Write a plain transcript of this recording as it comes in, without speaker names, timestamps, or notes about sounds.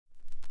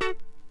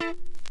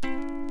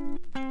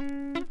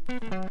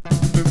You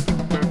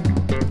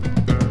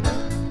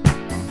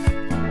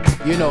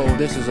know,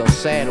 this is a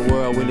sad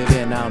world we live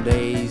in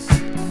nowadays.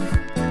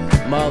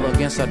 Mother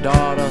against her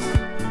daughters,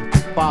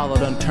 father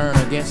done turn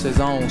against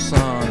his own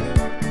son.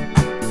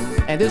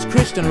 And this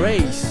Christian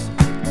race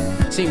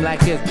seem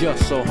like it's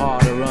just so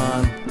hard to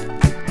run.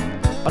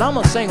 But I'm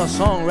gonna sing a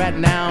song right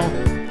now.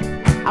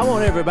 I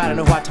want everybody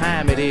to know what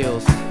time it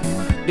is.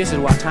 This is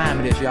what time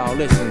it is, y'all.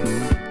 Listen.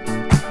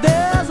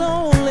 There's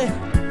only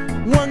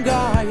one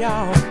God,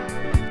 y'all.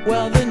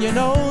 Well, then you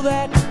know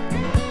that.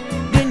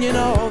 Then you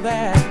know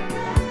that.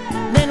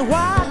 Then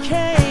why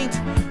can't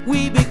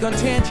we be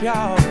content,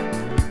 y'all,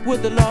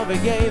 with the love He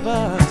gave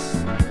us?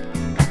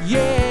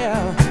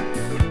 Yeah,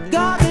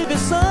 God gave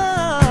His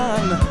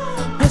son,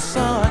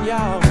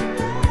 y'all.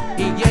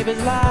 He gave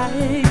His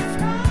life.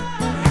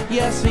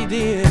 Yes, He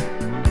did.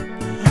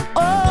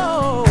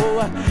 Oh,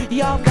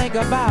 y'all think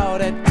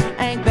about it.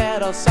 Ain't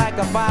that a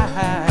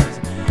sacrifice?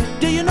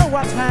 Do you know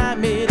what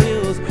time it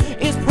is?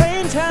 It's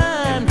praying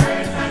time.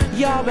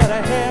 Y'all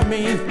better hear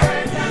me.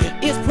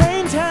 It's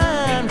praying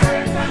time.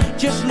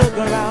 Just look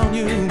around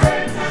you.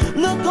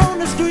 Look on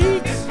the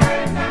streets.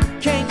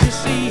 Can't you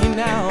see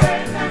now?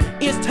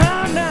 It's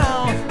time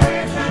now.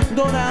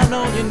 Go down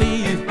on your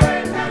knees.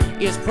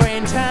 It's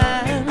praying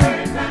time.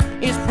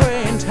 It's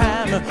praying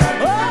time.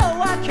 Oh,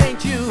 why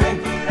can't you?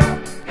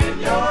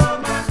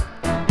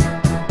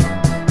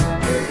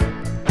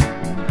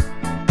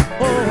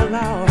 Oh,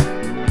 Lord.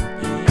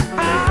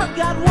 I've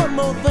got one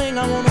more thing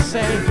I want to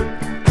say.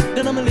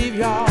 Then I'm going to leave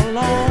y'all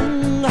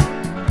alone.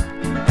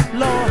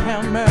 Lord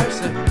have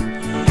mercy.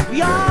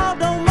 Y'all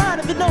don't mind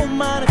if you don't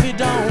mind, if you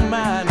don't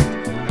mind.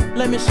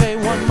 Let me say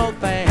one more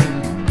thing.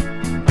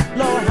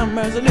 Lord have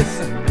mercy,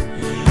 listen.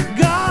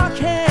 God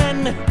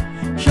can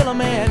kill a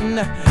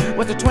man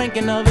with the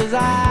twinkling of His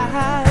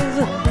eyes.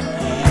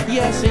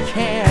 Yes, He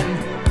can.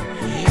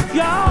 If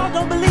y'all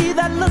don't believe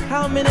that, look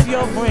how many of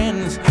your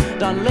friends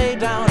done lay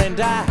down and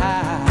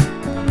die.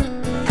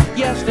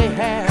 Yes, they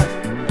have.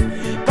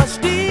 But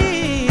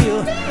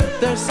still,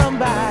 there's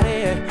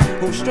somebody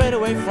who strayed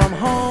away from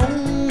home.